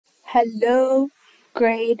Hello,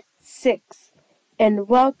 grade 6, and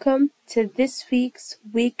welcome to this week's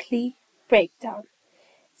weekly breakdown.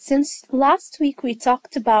 Since last week we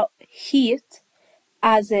talked about heat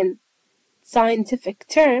as in scientific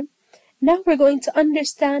term, now we're going to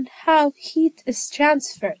understand how heat is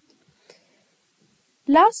transferred.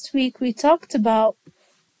 Last week we talked about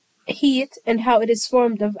heat and how it is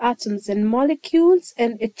formed of atoms and molecules,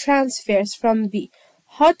 and it transfers from the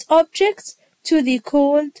hot objects to the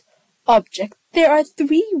cold object. There are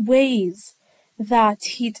three ways that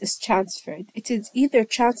heat is transferred. It is either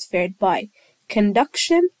transferred by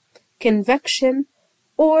conduction, convection,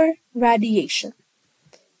 or radiation.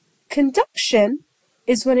 Conduction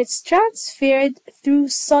is when it's transferred through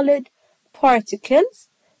solid particles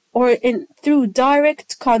or through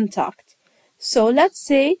direct contact. So let's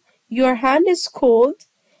say your hand is cold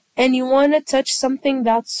and you want to touch something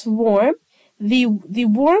that's warm. The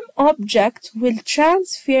warm object will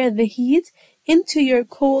transfer the heat into your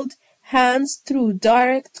cold hands through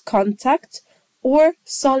direct contact or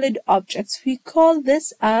solid objects. We call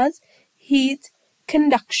this as heat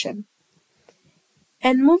conduction.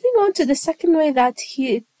 And moving on to the second way that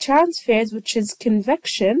heat transfers, which is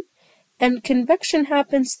convection. And convection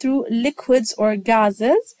happens through liquids or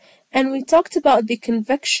gases. And we talked about the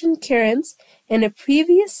convection currents in a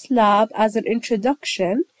previous lab as an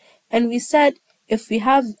introduction. And we said if we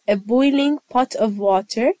have a boiling pot of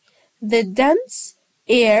water, the dense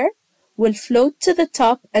air will float to the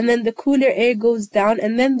top and then the cooler air goes down,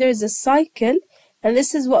 and then there's a cycle, and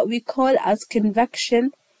this is what we call as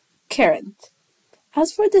convection current.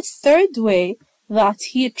 As for the third way that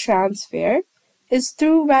heat transfer is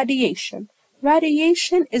through radiation.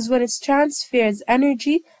 Radiation is when it transfers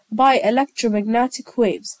energy by electromagnetic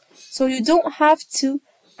waves. So you don't have to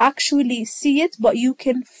actually see it, but you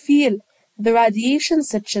can feel the radiation,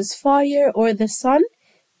 such as fire or the sun,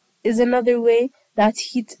 is another way that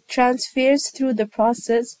heat transfers through the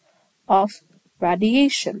process of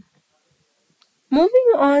radiation.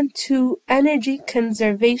 Moving on to energy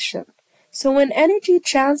conservation. So when energy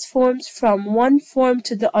transforms from one form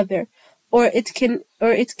to the other, or it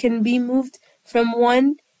can be moved from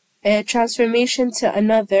one transformation to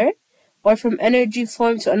another, or from energy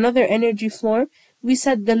form to another energy form, we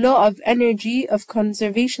said the law of energy, of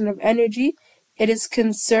conservation of energy, it is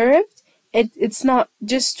conserved, it's not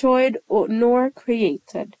destroyed nor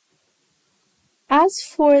created. As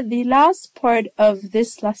for the last part of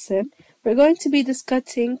this lesson, we're going to be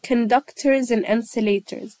discussing conductors and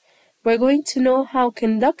insulators. We're going to know how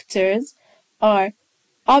conductors are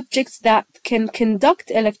objects that can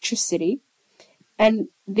conduct electricity, and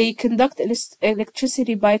they conduct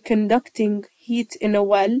electricity by conducting heat in a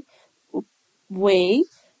well way.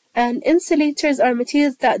 And insulators are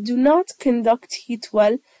materials that do not conduct heat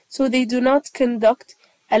well, so they do not conduct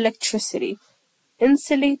electricity.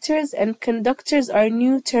 Insulators and conductors are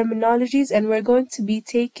new terminologies, and we're going to be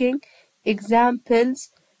taking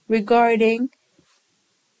examples regarding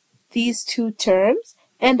these two terms.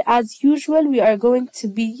 And as usual, we are going to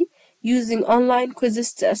be using online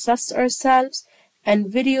quizzes to assess ourselves, and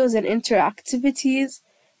videos and interactivities.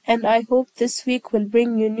 And I hope this week will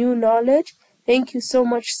bring you new knowledge. Thank you so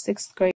much, 6th grade.